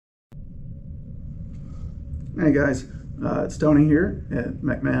Hey guys, it's Tony here at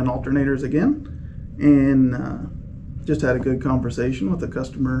McMahon Alternators again, and just had a good conversation with a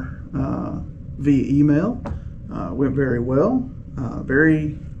customer via email. Went very well,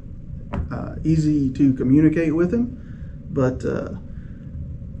 very easy to communicate with him, but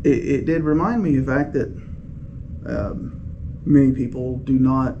it did remind me of the fact that many people do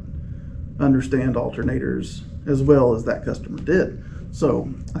not understand alternators as well as that customer did. So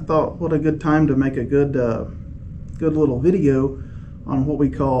I thought, what a good time to make a good little video on what we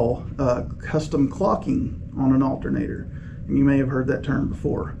call custom clocking on an alternator. And you may have heard that term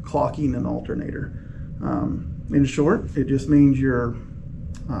before, clocking an alternator. In short, it just means you're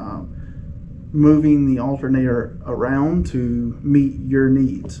moving the alternator around to meet your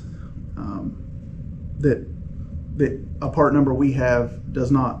needs. That a part number we have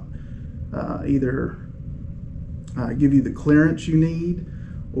does not either give you the clearance you need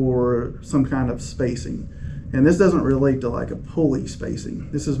or some kind of spacing. And this doesn't relate to like a pulley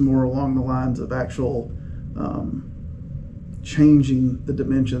spacing. This is more along the lines of actual changing the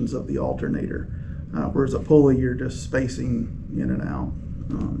dimensions of the alternator. Whereas a pulley, you're just spacing in and out,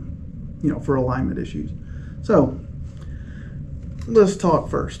 for alignment issues. So let's talk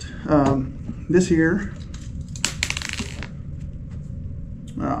first. This here,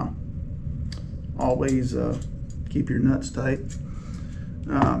 always keep your nuts tight.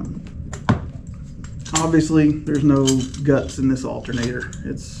 Obviously there's no guts in this alternator,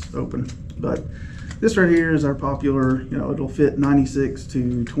 it's open, but this right here is our popular, it'll fit 96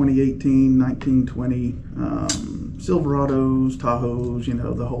 to 2018, 1920 Silverados, Tahoes,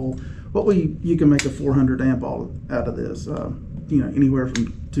 the whole, you can make a 400 amp out of this, anywhere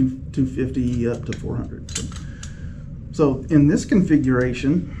from 250 up to 400. So in this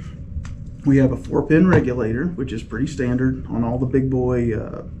configuration, we have a 4-pin regulator, which is pretty standard on all the big boy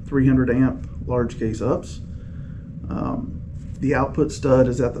 300 amp large case ups. The output stud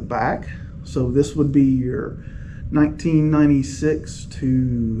is at the back, so this would be your 1996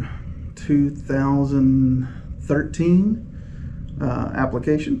 to 2013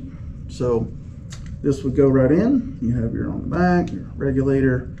 application. So this would go right in. You have your on the back, your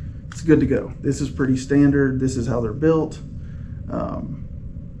regulator. It's good to go. This is pretty standard. This is how they're built.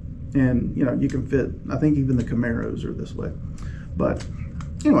 And you can fit, I think even the Camaros are this way. But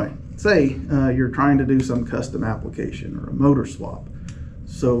anyway, say you're trying to do some custom application or a motor swap.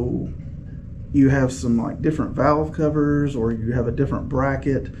 So you have some like different valve covers, or you have a different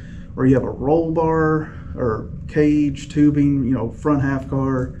bracket, or you have a roll bar or cage tubing, front half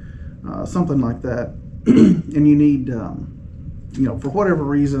car, something like that. And you need, for whatever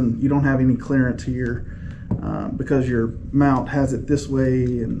reason, you don't have any clearance here because your mount has it this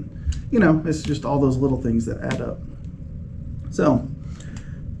way, and it's just all those little things that add up. So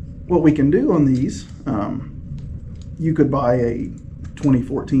what we can do on these, you could buy a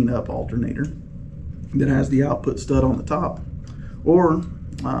 2014 up alternator that has the output stud on the top, or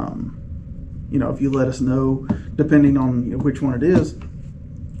if you let us know, depending on which one it is,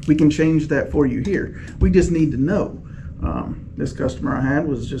 we can change that for you here. We just need to know. This customer I had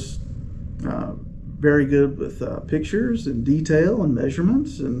was just very good with pictures and detail and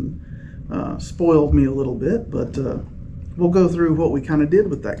measurements, and spoiled me a little bit, but we'll go through what we kind of did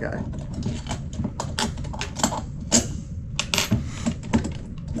with that guy.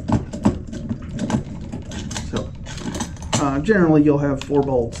 So generally you'll have 4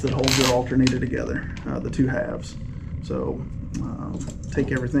 bolts that hold your alternator together, the 2 halves. So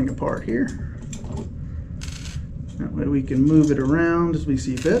take everything apart here. That way we can move it around as we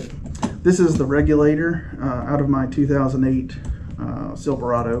see fit. This is the regulator out of my 2008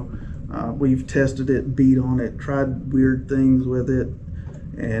 Silverado. We've tested it, beat on it, tried weird things with it,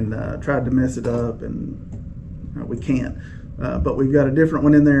 and tried to mess it up, and we can't. But we've got a different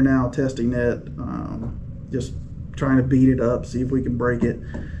one in there now, testing it, just trying to beat it up, see if we can break it.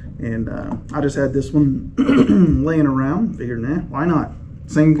 And I just had this one laying around, figured, why not?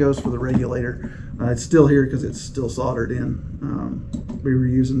 Same goes for the regulator. It's still here because it's still soldered in. We were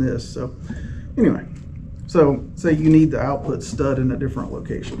using this. So anyway, so say you need the output stud in a different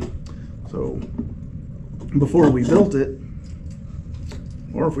location. So before we built it,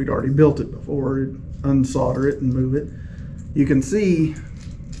 or if we'd already built it before, unsolder it and move it, you can see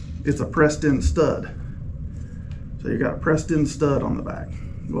it's a pressed in stud. So you got a pressed in stud on the back.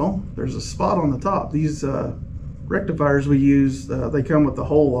 Well, there's a spot on the top. These rectifiers we use, they come with the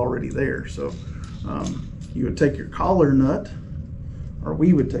hole already there. So you would take your collar nut, or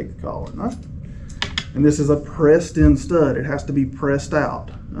we would take the collar nut, and this is a pressed in stud. It has to be pressed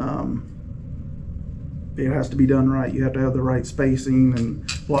out. It has to be done right. You have to have the right spacing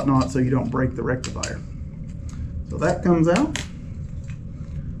and whatnot so you don't break the rectifier. So that comes out.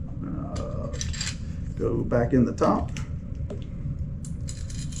 Go back in the top.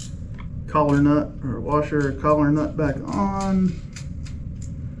 Collar nut or washer collar nut back on.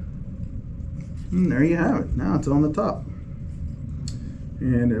 And there you have it. Now it's on the top.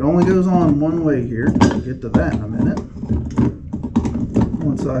 And it only goes on one way here. We'll get to that in a minute.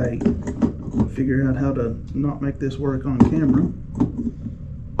 Once I figure out how to not make this work on camera.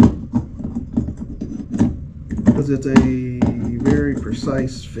 Because it's a very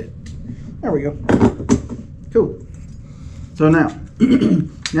precise fit. There we go. Cool. So now,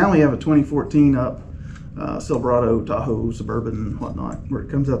 now we have a 2014 up Silverado, Tahoe, Suburban, whatnot, where it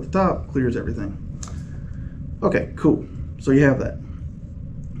comes out the top, clears everything. Okay, cool. So you have that.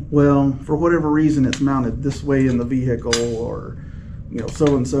 Well, for whatever reason, it's mounted this way in the vehicle, or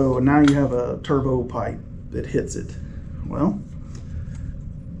so and so, and now you have a turbo pipe that hits it. Well,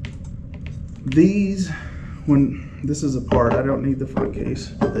 these, when this is apart, I don't need the front case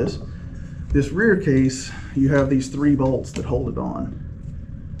for this. This rear case, you have these 3 bolts that hold it on.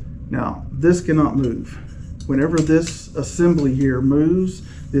 Now, this cannot move. Whenever this assembly here moves,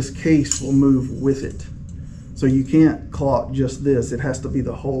 this case will move with it. So you can't clock just this. It has to be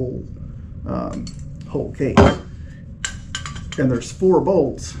the whole case. And there's 4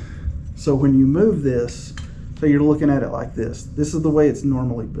 bolts. So when you move this, so you're looking at it like this. This is the way it's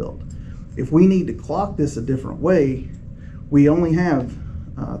normally built. If we need to clock this a different way, we only have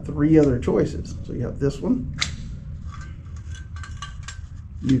 3 other choices. So you have this one.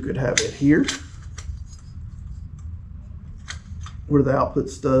 You could have it here, where the output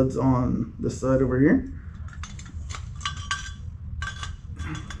stud's on this side over here.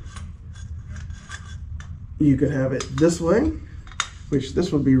 You could have it this way, which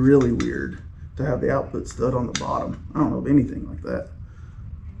this would be really weird to have the output stud on the bottom. I don't know of anything like that.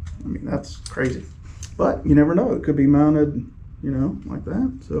 I mean, that's crazy. But you never know. It could be mounted, like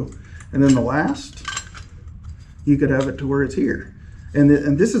that. So, and then the last, you could have it to where it's here. And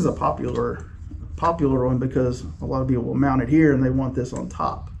this is a popular one because a lot of people will mount it here and they want this on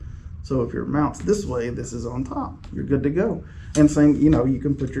top. So if your mount's this way, this is on top. You're good to go. And same, you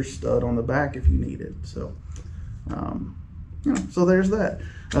can put your stud on the back if you need it. So, so there's that.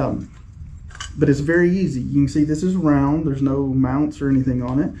 But it's very easy. You can see this is round. There's no mounts or anything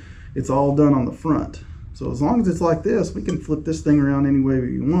on it. It's all done on the front. So as long as it's like this, we can flip this thing around any way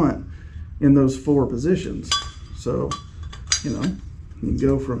we want in those 4 positions. So, you can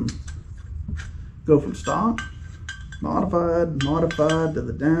go from stock, modified to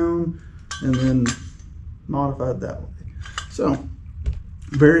the down, and then modified that way. So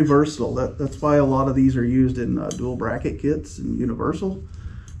very versatile. That's why a lot of these are used in dual bracket kits and universal.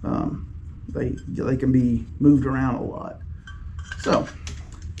 They can be moved around a lot. So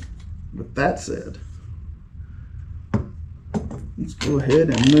with that said, let's go ahead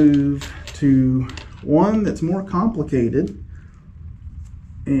and move to one that's more complicated,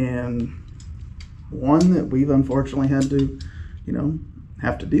 and one that we've unfortunately had to,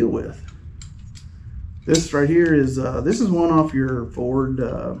 have to deal with. This right here is, this is one off your Ford,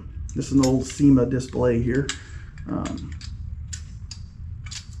 this is an old SEMA display here.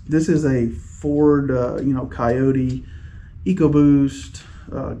 This is a Ford, Coyote, EcoBoost,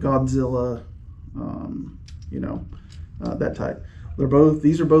 Godzilla, that type.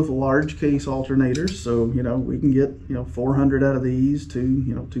 These are both large case alternators, so we can get 400 out of these to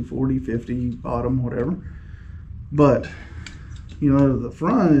 240, 50 bottom, whatever. But the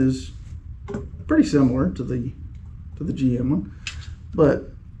front is pretty similar to the GM one.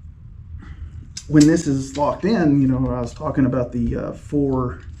 But when this is locked in, I was talking about the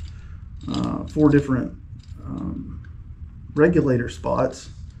four different regulator spots.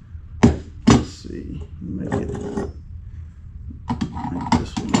 Let's see, make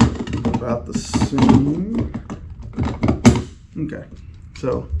this one about the same. Okay,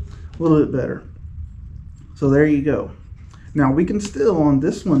 so a little bit better. So there you go. Now we can still, on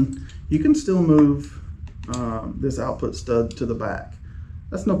this one, you can still move this output stud to the back.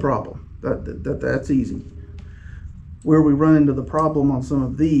 That's no problem. That's easy. Where we run into the problem on some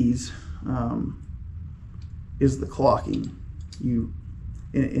of these is the clocking.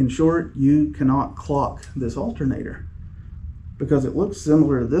 In short, you cannot clock this alternator because it looks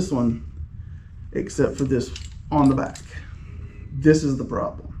similar to this one, except for this on the back. This is the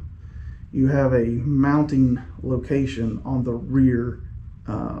problem. You have a mounting location on the rear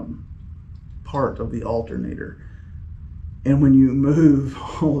part of the alternator. And when you move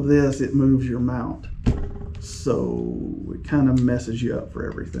all of this, it moves your mount. So it kind of messes you up for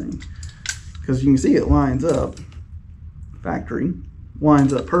everything. Because you can see it lines up, factory,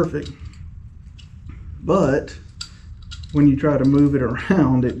 lines up perfect. But when you try to move it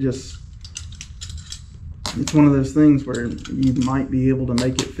around, it's one of those things where you might be able to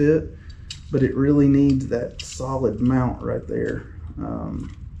make it fit, but it really needs that solid mount right there.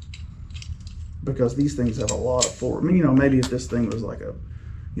 Because these things have a lot of force. I mean, you know, maybe if this thing was like a,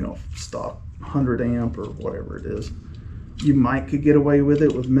 you know, stock 100 amp or whatever it is, you could get away with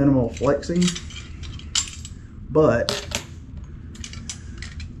it with minimal flexing. But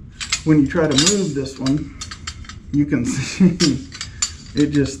when you try to move this one, you can see it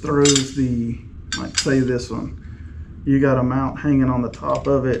just throws like say this one, you got a mount hanging on the top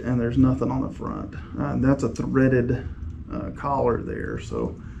of it and there's nothing on the front. And that's a threaded collar there,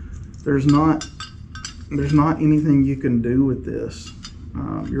 so there's not anything you can do with this.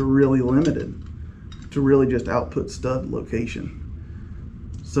 You're really limited to really just output stud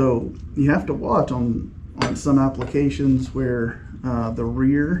location. So you have to watch on some applications where the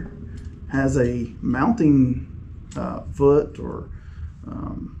rear has a mounting foot or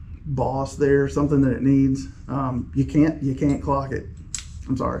boss there, something that it needs. You can't clock it.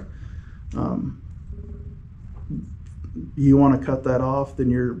 I'm sorry. You want to cut that off, then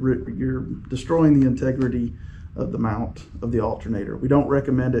you're destroying the integrity of the mount of the alternator. We don't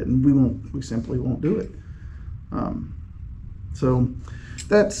recommend it, and we simply won't do it. So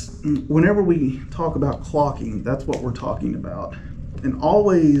that's whenever we talk about clocking, that's what we're talking about. And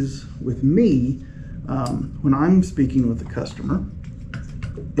always with me, when I'm speaking with a customer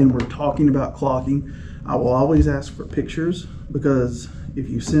and we're talking about clocking, I will always ask for pictures, because if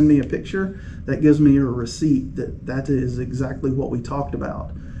you send me a picture, that gives me a receipt that is exactly what we talked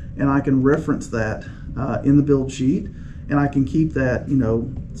about, and I can reference that in the build sheet, and I can keep that, you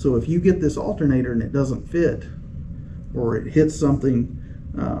know, so if you get this alternator and it doesn't fit or it hits something,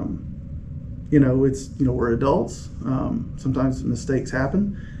 you know, we're adults, sometimes mistakes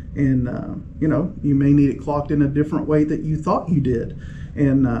happen, and you know, you may need it clocked in a different way that you thought you did,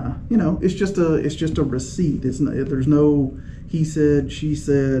 and you know, it's just a receipt. There's no he said, she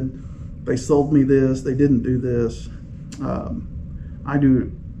said, they sold me this, they didn't do this. I do it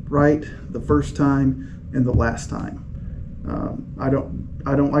right the first time and the last time. I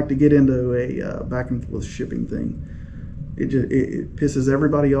don't like to get into a back and forth shipping thing. It pisses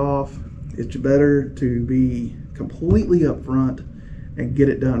everybody off. It's better to be completely upfront and get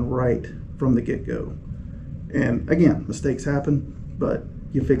it done right from the get-go. And again, mistakes happen, but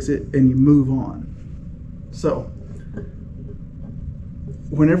you fix it and you move on. So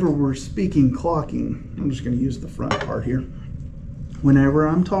whenever we're speaking clocking, I'm just going to use the front part here. Whenever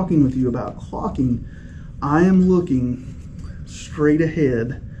I'm talking with you about clocking, I am looking straight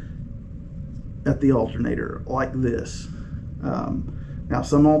ahead at the alternator like this. Now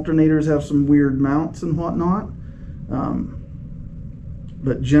some alternators have some weird mounts and whatnot,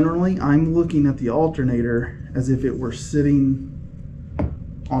 but generally I'm looking at the alternator as if it were sitting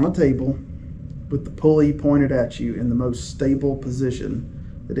on a table with the pulley pointed at you in the most stable position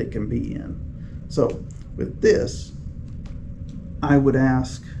that it can be in. So with this, I would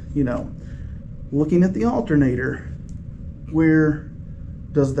ask, you know, looking at the alternator, where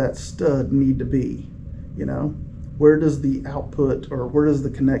does that stud need to be? You know, where does the output, or where does the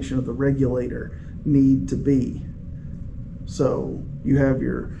connection of the regulator need to be? So you have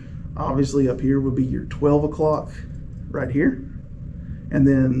your, obviously up here would be your 12 o'clock right here, and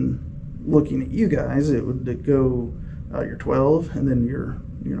then looking at you guys, it would go your 12, and then your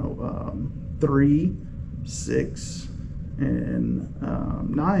 3, 6, and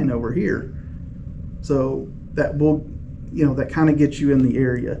 9 over here. So that will, you know, that kind of gets you in the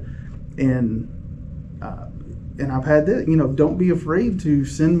area. And I've had that, you know, don't be afraid to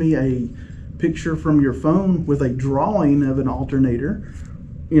send me a picture from your phone with a drawing of an alternator,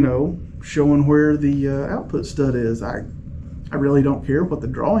 you know, showing where the output stud is. I really don't care what the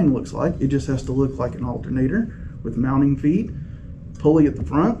drawing looks like. It just has to look like an alternator with mounting feet, pulley at the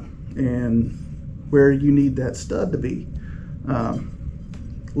front, and where you need that stud to be.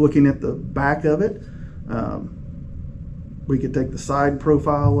 Looking at the back of it, we could take the side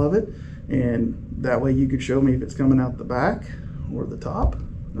profile of it, and that way you could show me if it's coming out the back or the top.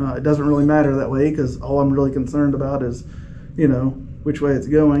 It doesn't really matter that way, because all I'm really concerned about is, you know, which way it's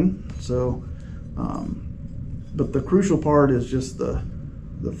going. So but the crucial part is just the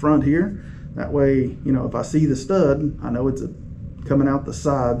front here. That way, you know, if I see the stud, I know it's coming out the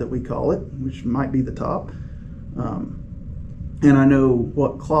side that we call it, which might be the top, and I know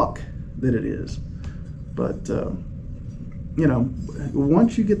what clock that it is. But you know,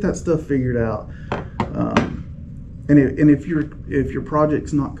 once you get that stuff figured out, and if your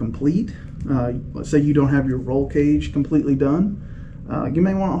project's not complete, let's say you don't have your roll cage completely done, you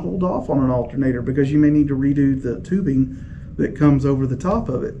may want to hold off on an alternator because you may need to redo the tubing that comes over the top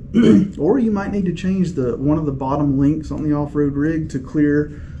of it. Or you might need to change one of the bottom links on the off-road rig to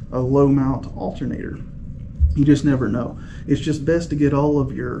clear a low mount alternator. You just never know. It's just best to get all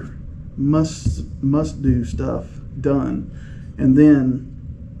of your must do stuff done, and then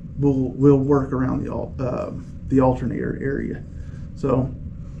we'll work around the alternator area. So,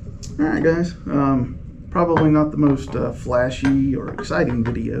 all right, guys. Probably not the most flashy or exciting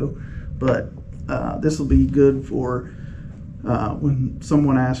video, but this will be good for when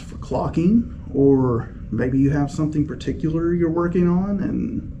someone asks for clocking, or maybe you have something particular you're working on,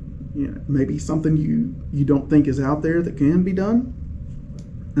 and maybe something you don't think is out there that can be done.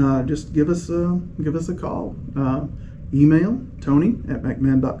 Just give us a call. Email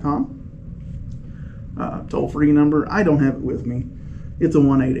tony@mcmahon.com. Toll-free number, I don't have it with me. It's a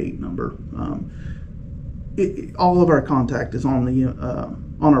 188 number. All of our contact is on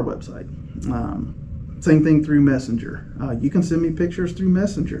our website. Same thing through Messenger. You can send me pictures through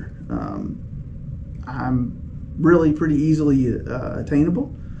Messenger. I'm really pretty easily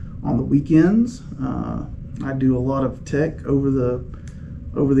attainable on the weekends. I do a lot of tech over the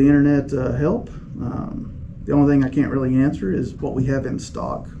internet help. The only thing I can't really answer is what we have in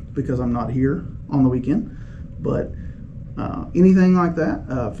stock because I'm not here on the weekend. But anything like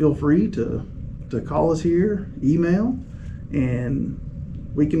that, feel free to call us here, email, and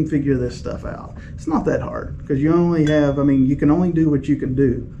we can figure this stuff out. It's not that hard because you can only do what you can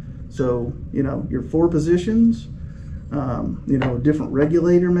do. So, your 4 positions, a different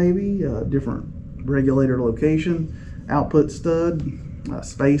regulator maybe, a different regulator location, output stud,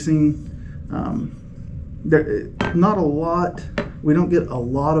 spacing. Not a lot. We don't get a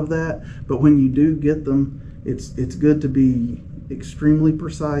lot of that, but when you do get them, it's good to be extremely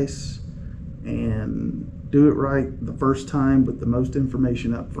precise and do it right the first time with the most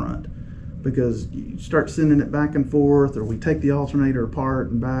information up front, because you start sending it back and forth, or we take the alternator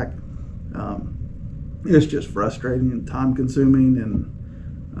apart and back. It's just frustrating and time consuming, and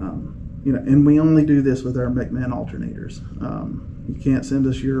and we only do this with our McMahon alternators. You can't send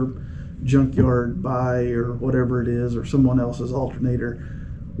us your junkyard buy or whatever it is, or someone else's alternator.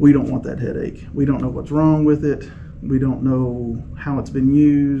 We don't want that headache. We don't know what's wrong with it. We don't know how it's been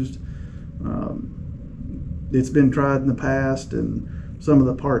used. It's been tried in the past, and some of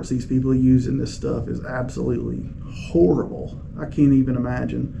the parts these people use in this stuff is absolutely horrible. I can't even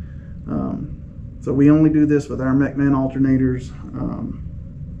imagine. So we only do this with our McMahon alternators,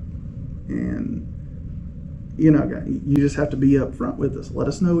 and you just have to be up front with us. Let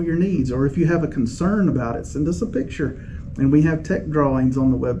us know your needs, or if you have a concern about it, send us a picture. And we have tech drawings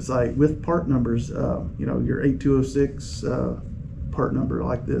on the website with part numbers, your 8206 part number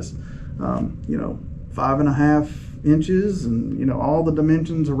like this, 5.5 inches, and all the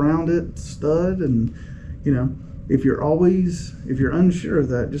dimensions around it, stud, and if you're unsure of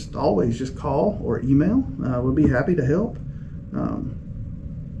that, just call or email. We'll be happy to help.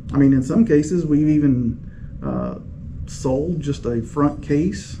 In some cases we've even sold just a front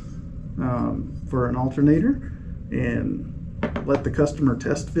case for an alternator and let the customer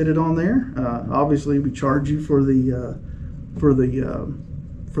test fit it on there. Obviously we charge you for the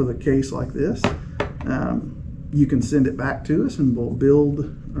case like this. You can send it back to us, and we'll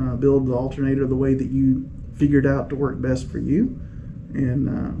build the alternator the way that you figured out to work best for you, and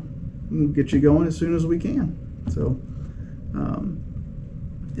we'll get you going as soon as we can. So,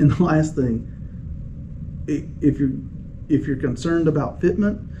 and the last thing, if you're concerned about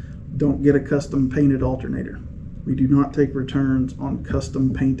fitment, don't get a custom painted alternator. We do not take returns on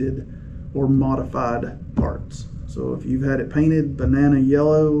custom painted or modified parts. So if you've had it painted banana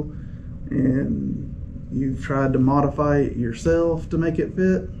yellow and you've tried to modify it yourself to make it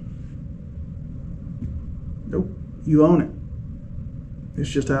fit, nope, you own it. It's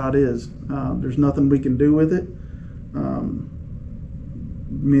just how it is. There's nothing we can do with it.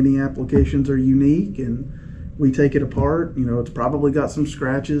 Many applications are unique, and we take it apart. It's probably got some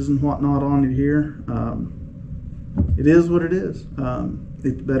scratches and whatnot on it here. It is what it is.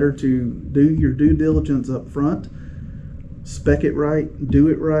 It's better to do your due diligence up front, spec it right, do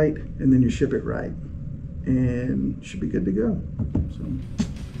it right, and then you ship it right, and it should be good to go. So,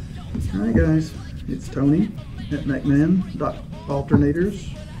 all right, guys, it's Tony at McMahon.alternators.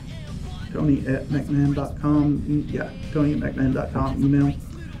 Tony@mcmahon.com. Yeah, Tony@mcmahon.com email,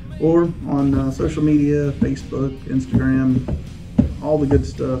 or on social media, Facebook, Instagram, all the good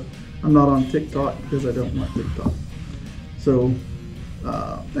stuff. I'm not on TikTok because I don't like TikTok. So,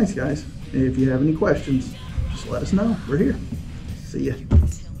 thanks, guys. If you have any questions, just let us know. We're here. See ya.